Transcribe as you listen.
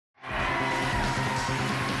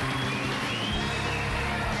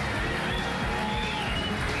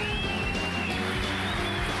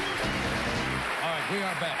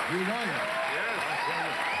are back. You know that. Yes.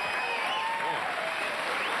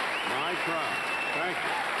 My crowd. Thank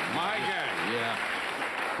you. My gang. Yeah.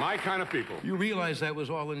 My kind of people. You realize that was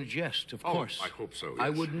all in jest, of course. I hope so, yes. I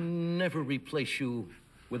would never replace you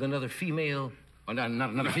with another female. Oh, not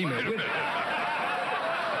another female.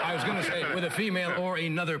 I was going to say with a female or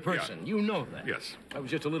another person. Yeah. You know that. Yes. That was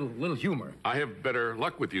just a little humor. I have better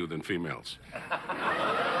luck with you than females.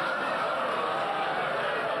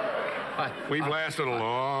 We've lasted a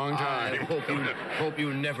long time. I hope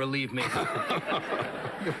you never leave me.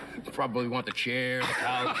 You probably want the chair, the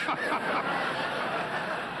couch.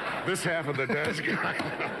 This half of the desk.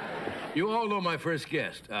 You all know my first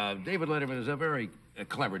guest. David Letterman is a very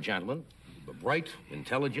clever gentleman, bright,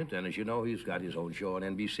 intelligent, and as you know, he's got his own show on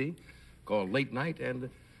NBC called Late Night,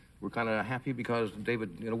 and we're kind of happy because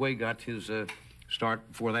David, in a way, got his start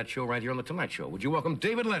for that show right here on The Tonight Show. Would you welcome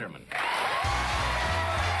David Letterman?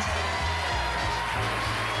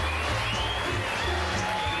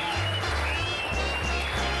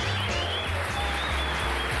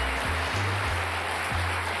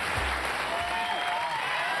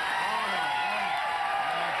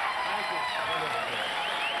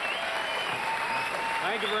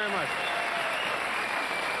 Thank you very much.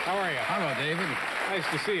 How are you? Hello, David. Nice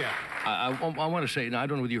to see you. I want to say, now, I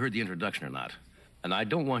don't know whether you heard the introduction or not, and I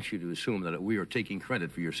don't want you to assume that we are taking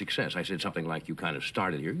credit for your success. I said something like you kind of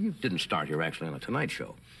started here. You didn't start here, actually, on The Tonight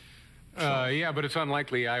Show. Yeah, but it's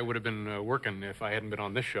unlikely I would have been working if I hadn't been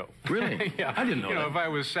on this show. Really? Yeah. I didn't know You know, that. if I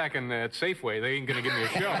was sacking at Safeway, they ain't going to give me a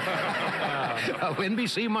show.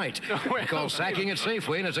 NBC might. Well, called Sacking at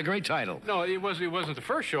Safeway, and it's a great title. No, it wasn't the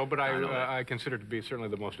first show, but I consider it to be certainly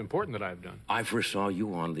the most important that I've done. I first saw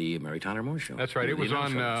you on the Mary Tyler Moore Show. That's right. It was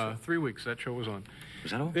on 3 weeks. That show was on.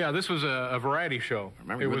 Was that all? Yeah, this was a variety show. I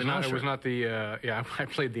remember it you were was the not. announcer. It was not the. Yeah, I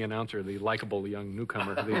played the announcer, the likable young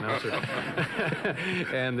newcomer, the announcer.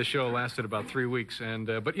 And the show lasted about 3 weeks. And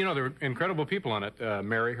but you know there were incredible people on it.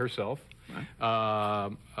 Mary herself, right.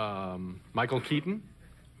 Michael Keaton,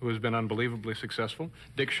 who has been unbelievably successful.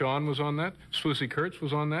 Dick Shawn was on that. Swoosie Kurtz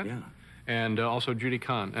was on that. Yeah. And also Judy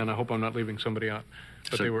Kahn. And I hope I'm not leaving somebody out.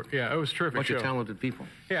 But So, they were. Yeah, it was a terrific. Bunch show. of talented people.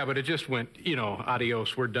 Yeah, but it just went. You know,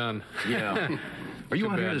 adios. We're done. Yeah. Are you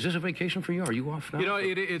Too out here? bad. Is this a vacation for you? Are you off now? You know,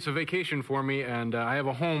 it's a vacation for me, and I have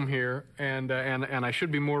a home here, and I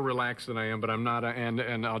should be more relaxed than I am, but I'm not.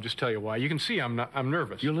 And I'll just tell you why. You can see I'm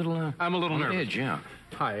nervous. You're a little. I'm a little on nervous. edge, yeah.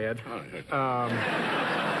 Hi, Ed.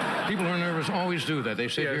 People who are nervous always do that. They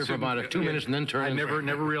sit Yeah, here for so- about 2 minutes and then turn. I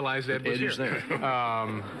never realized Ed was Ed is here. there.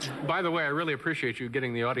 By the way, I really appreciate you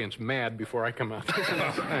getting the audience mad before I come out.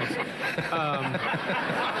 Thanks.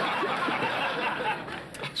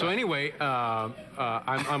 So anyway,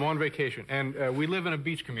 I'm on vacation, and we live in a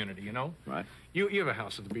beach community. You know. Right. You have a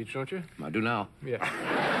house at the beach, don't you? I do now. Yeah.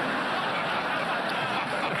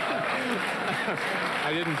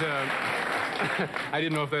 I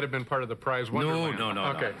didn't know if that had been part of the prize Wonderland. No.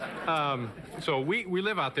 Okay. So we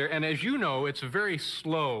live out there, and as you know, it's very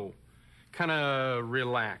slow, kind of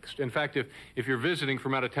relaxed. In fact, if you're visiting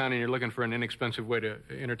from out of town and you're looking for an inexpensive way to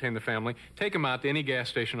entertain the family, take them out to any gas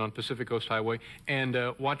station on Pacific Coast Highway and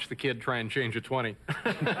watch the kid try and change a 20.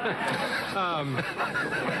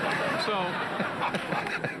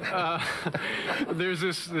 There's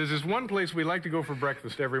this one place we like to go for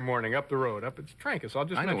breakfast every morning up the road, up at Trancas. I'll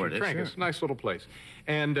just I know where mention it is, Trancas. sure. Nice little place.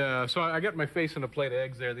 And so I got my face in a plate of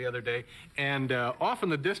eggs there the other day, and off in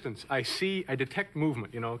the distance I detect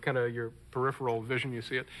movement. You know, kind of your peripheral vision, you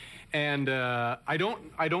see it, and I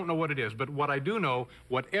don't know what it is, but what I do know,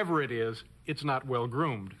 whatever it is, it's not well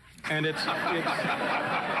groomed. And it's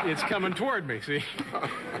coming toward me, see?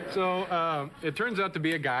 So it turns out to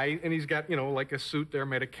be a guy, and he's got, you know, like a suit there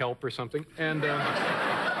made of kelp or something. And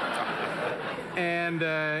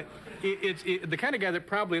it's the kind of guy that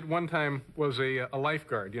probably at one time was a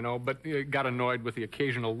lifeguard, you know, but got annoyed with the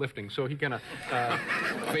occasional lifting. So he kind of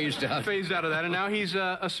phased out of that, and now he's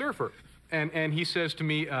a surfer. And he says to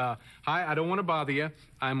me, hi, I don't want to bother you.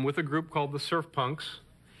 I'm with a group called the Surf Punks.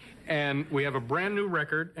 And we have a brand new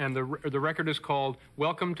record, and the record is called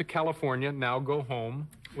Welcome to California, Now Go Home,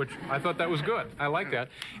 which I thought that was good. I like that.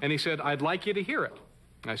 And he said, I'd like you to hear it.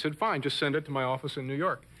 And I said, fine, just send it to my office in New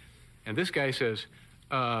York. And this guy says,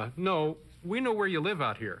 no, we know where you live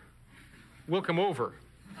out here. We'll come over.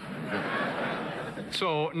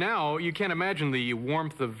 So now you can't imagine the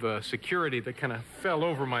warmth of security that kind of fell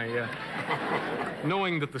over my,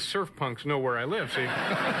 knowing that the Surf Punks know where I live, see?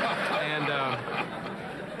 And...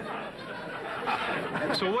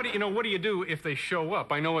 So what do you do if they show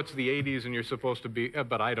up? I know it's the 80s and you're supposed to be,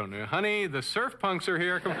 but I don't know. Honey, the Surf Punks are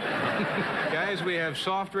here. Come Guys, we have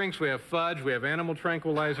soft drinks, we have fudge, we have animal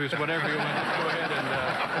tranquilizers, whatever you want. Go ahead and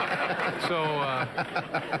So,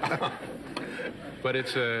 but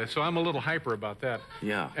it's so I'm a little hyper about that.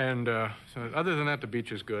 Yeah. And so other than that, the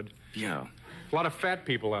beach is good. Yeah. A lot of fat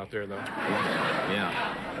people out there, though.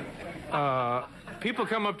 Yeah. People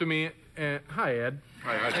come up to me, hi, Ed.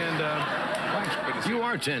 Hi, Ed. And You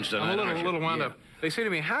are tense tonight. I'm a little wound up. They say to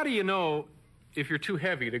me, how do you know if you're too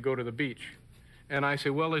heavy to go to the beach? And I say,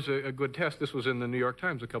 well, there's a good test. This was in the New York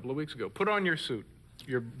Times a couple of weeks ago. Put on your suit,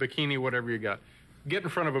 your bikini, whatever you got. Get in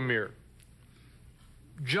front of a mirror.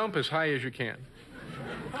 Jump as high as you can.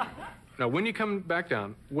 Now, when you come back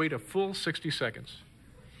down, wait a full 60 seconds.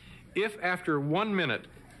 If after 1 minute,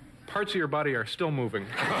 parts of your body are still moving, you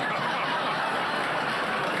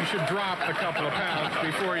should drop a couple of pounds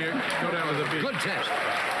before you go down to the beach. Good test.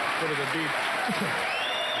 Go to the beach.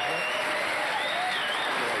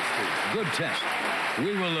 Good test.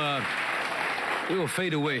 We will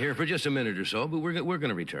fade away here for just a minute or so, but we're going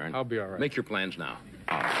to return. I'll be all right. Make your plans now.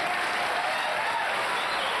 All right.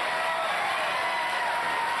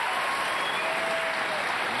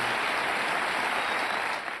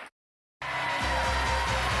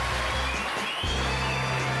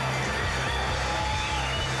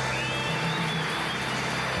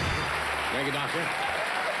 Thank you, Doctor.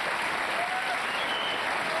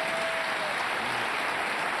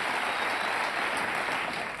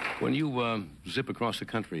 When you zip across the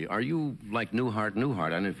country, are you like Newhart? I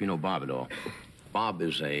don't know if you know Bob at all. Bob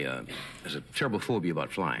has a terrible phobia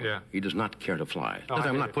about flying. Yeah. He does not care to fly. Oh,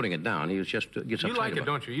 I'm not putting it down. He just gets uptight. You like it,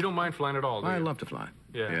 don't you? You don't mind flying at all, do you? I love to fly.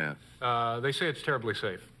 Yeah. They say it's terribly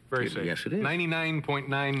safe. Very safe. Yes, it is.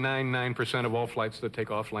 99.999% of all flights that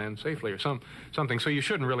take off land safely or something. So you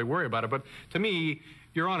shouldn't really worry about it. But to me,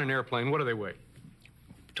 you're on an airplane. What do they weigh?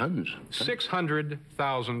 Tons.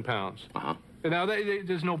 600,000 pounds. Uh-huh. Now,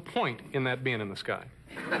 there's no point in that being in the sky.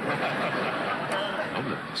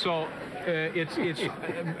 So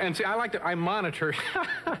and see, I monitor,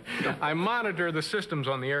 I monitor the systems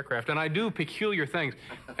on the aircraft, and I do peculiar things.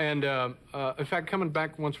 And in fact, coming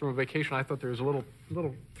back once from a vacation, I thought there was a little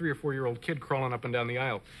 3 or 4 year old kid crawling up and down the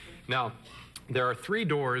aisle. Now, there are 3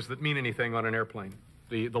 doors that mean anything on an airplane.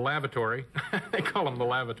 The lavatory, they call them the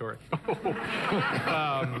lavatory.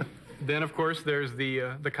 Then, of course, there's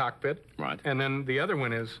the cockpit. Right. And then the other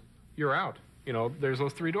one is, you're out. You know, there's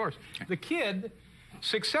those 3 doors. The kid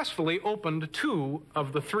successfully opened 2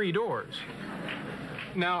 of the 3 doors.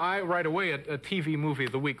 Now, right away, a TV movie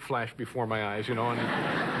of the week flashed before my eyes, you know.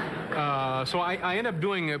 And, so I end up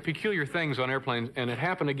doing peculiar things on airplanes, and it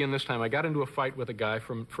happened again this time. I got into a fight with a guy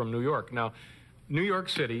from New York. Now, New York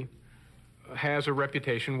City has a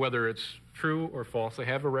reputation, whether it's true or false, they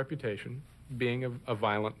have a reputation being a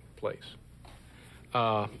violent place.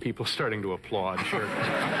 People starting to applaud, sure.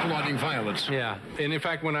 Applauding violence. Yeah. And in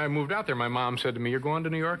fact, when I moved out there, my mom said to me, "You're going to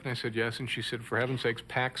New York?" And I said, "Yes." And she said, "For heaven's sakes,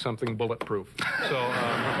 pack something bulletproof."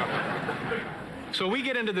 So we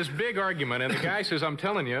get into this big argument, and the guy says, "I'm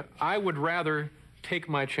telling you, I would rather take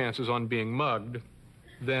my chances on being mugged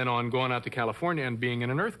than on going out to California and being in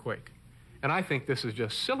an earthquake. And I think this is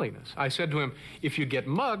just silliness." I said to him, "If you get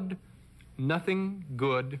mugged, nothing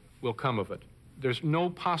good will come of it. There's no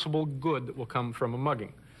possible good that will come from a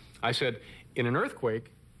mugging." I said, in an earthquake,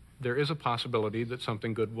 there is a possibility that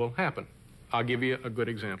something good will happen. I'll give you a good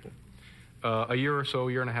example. A year or so,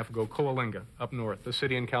 year and a half ago, Coalinga, up north, the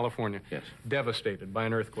city in California, yes, devastated by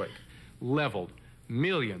an earthquake, leveled,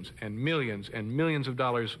 millions and millions and millions of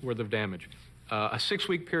dollars worth of damage. A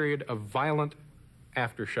 6-week period of violent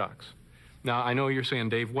aftershocks. Now, I know you're saying,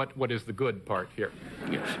 Dave, what is the good part here?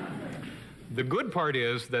 Yes. The good part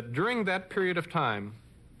is that during that period of time,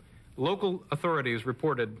 local authorities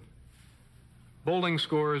reported bowling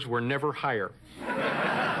scores were never higher.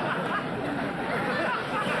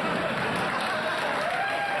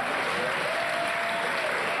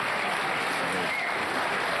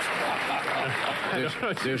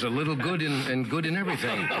 There's a little good in good in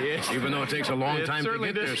everything, yes, even though it takes a long time to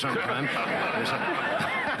get there sometimes.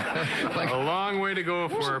 Like a long way to go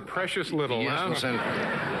for a precious little. Yes, huh? we'll send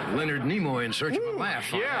Leonard Nimoy in search of a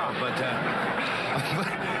laugh. Yeah.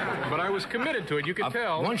 But I was committed to it. You could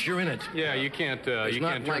tell. Once you're in it. Yeah, you can't. It's you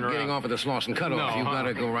not can't like turn getting around. off at the Slauson cutoff. No, You've got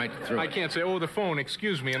to go right through. I can't say, "Oh, the phone,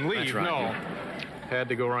 excuse me," and leave. That's right, no. yeah. Had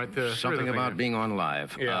to go right to Something about being on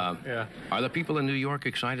live. Yeah, yeah. Are the people in New York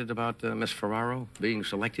excited about Miss Ferraro being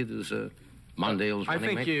selected as Mondale's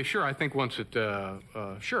running mate? Sure. I think once it,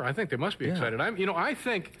 sure. I think they must be excited. I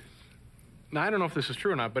think. Now I don't know if this is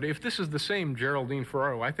true or not, but if this is the same Geraldine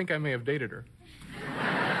Ferraro, I think I may have dated her.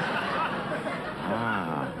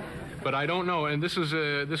 Wow. But I don't know. And this was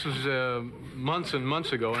months and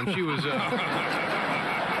months ago, and she was.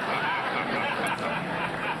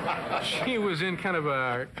 she was in kind of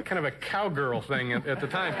a cowgirl thing at the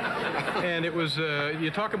time, and it was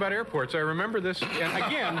you talk about airports. I remember this, and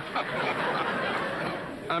again,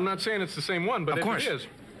 I'm not saying it's the same one, but if it is,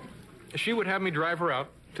 she would have me drive her out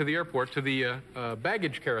to the airport to the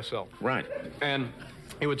baggage carousel. Right. And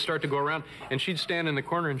it would start to go around, and she'd stand in the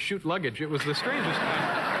corner and shoot luggage. It was the strangest thing.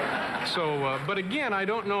 So, but again, I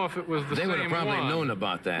don't know if it was the same one. They would have probably known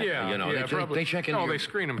about that. Yeah, you know, yeah, they check in. Oh, they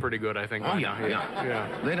screen them pretty good, I think. Oh, yeah.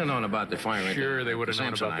 They'd have known about the firing. Sure, they would have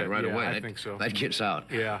known about that right away. I think so. That gets out.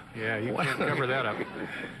 Yeah, you can't cover that up.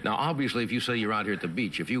 Now, obviously, if you say you're out here at the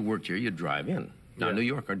beach, if you worked here, you'd drive in. Now, New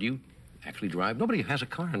York, or do you actually drive? Nobody has a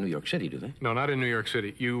car in New York City, do they? No, not in New York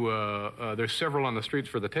City. You, there's several on the streets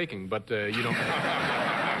for the taking, but you don't.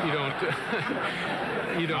 You don't.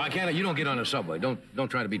 No, I can't. You don't get on a subway. Don't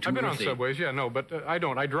try to be too. I've been on subways, yeah, no, but I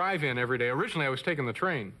don't. I drive in every day. Originally, I was taking the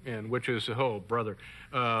train in, which is brother.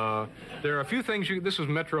 There are a few things. This is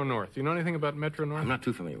Metro North. You know anything about Metro North? I'm not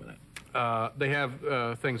too familiar with that. They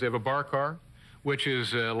have things. They have a bar car, which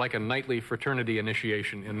is like a nightly fraternity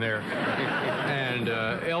initiation in there, and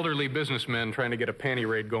elderly businessmen trying to get a panty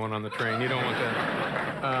raid going on the train. You don't want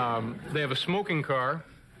that. They have a smoking car,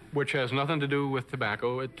 which has nothing to do with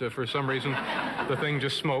tobacco. It, for some reason, the thing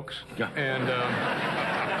just smokes. Yeah. And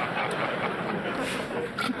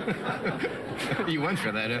you went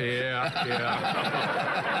for that, huh? Yeah.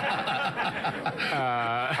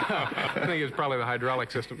 I think it's probably the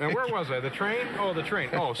hydraulic system. And where was I? The train? Oh, the train.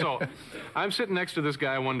 Oh, so I'm sitting next to this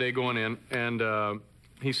guy one day going in, and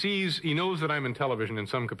he knows that I'm in television in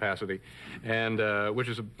some capacity, and which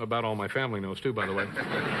is about all my family knows, too, by the way.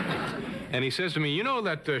 And he says to me, you know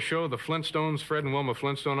that show, The Flintstones, Fred and Wilma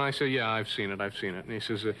Flintstone? I say, yeah, I've seen it. And he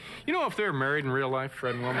says, you know if they're married in real life,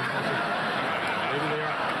 Fred and Wilma? I said, maybe they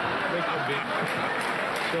are. They could be.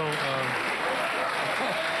 So,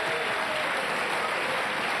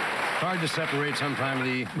 hard to separate sometimes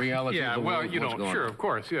the reality of the world. Yeah, well, you know, sure, of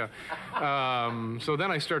course, yeah. So then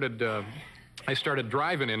I started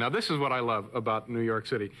driving in. Now, this is what I love about New York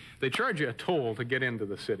City. They charge you a toll to get into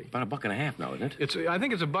the city. About $1.50 now, isn't it? I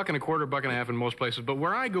think it's $1.25, $1.50 in most places. But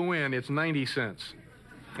where I go in, it's 90 cents.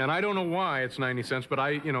 And I don't know why it's 90 cents, but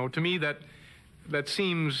to me, that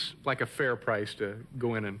seems like a fair price to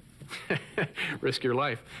go in and risk your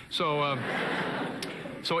life. So,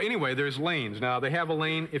 so anyway, there's lanes. Now, they have a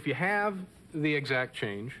lane. If you have the exact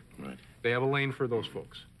change, right, they have a lane for those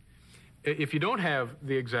folks. If you don't have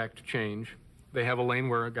the exact change, they have a lane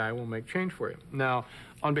where a guy will make change for you. Now,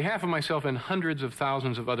 on behalf of myself and hundreds of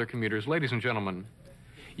thousands of other commuters, ladies and gentlemen,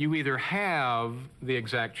 you either have the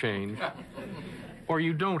exact change or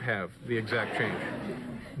you don't have the exact change.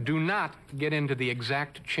 Do not get into the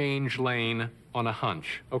exact change lane on a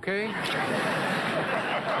hunch, okay?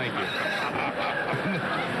 Thank you.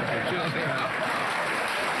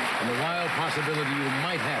 And the wild possibility you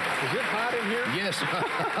might have it. Is it hot in here? Yes.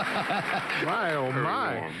 My, oh,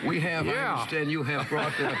 my. We have, Yeah. I understand you have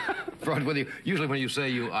brought with you. Usually when you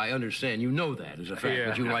say I understand, you know that as a fact, Yeah.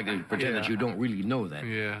 but you like to pretend that you don't really know that.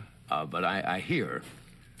 Yeah. But I hear,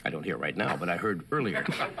 I don't hear right now, but I heard earlier.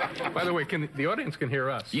 By the way, the audience can hear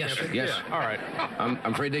us? Yes, can't they? yes. Yeah. All right. I'm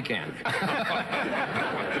afraid they can.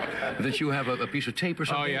 That you have a piece of tape or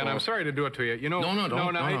something? Oh, yeah, and I'm sorry to do it to you. You know,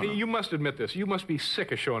 No. You must admit this. You must be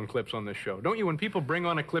sick of showing clips on this show. Don't you? When people bring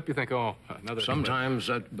on a clip, you think, oh, another Sometimes,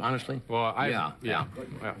 honestly? Well,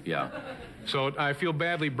 Yeah. So I feel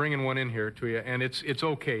badly bringing one in here to you, and it's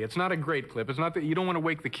okay. It's not a great clip. It's not that you don't want to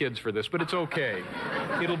wake the kids for this, but it's okay.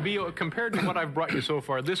 It'll be, compared to what I've brought you so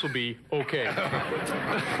far, this will be okay.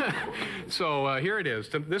 So here it is.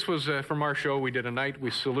 This was from our show. We did a night. We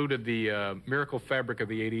saluted the miracle fabric of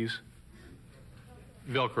the 80s.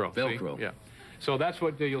 Velcro. Velcro. See? Yeah. So that's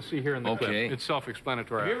what you'll see here in the clip. It's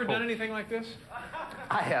self-explanatory. Have you ever done anything like this?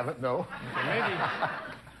 I haven't, no. Okay, maybe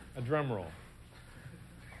a drum roll.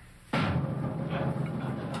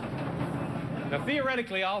 Now,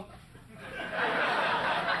 theoretically, I'll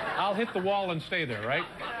hit the wall and stay there, right?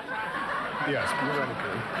 Yes,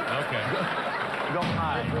 theoretically. Okay. Go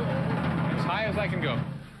high. As high as I can go.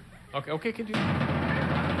 Okay, continue.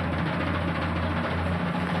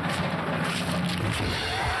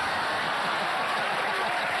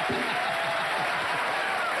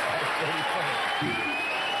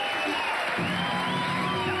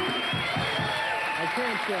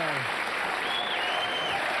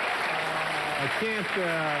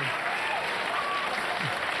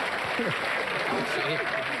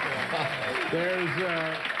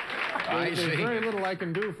 There's very little I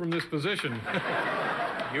can do from this position.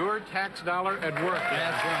 Your tax dollar at work.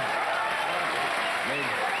 That's right. Made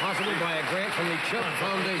possible by a grant from the Chuck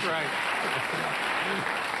Foundation. Right.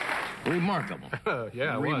 Remarkable.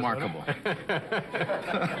 Yeah, it was, Remarkable.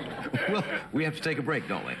 Well, we have to take a break,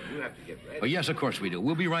 don't we? You have to get ready. Oh, yes, of course we do.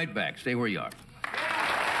 We'll be right back. Stay where you are.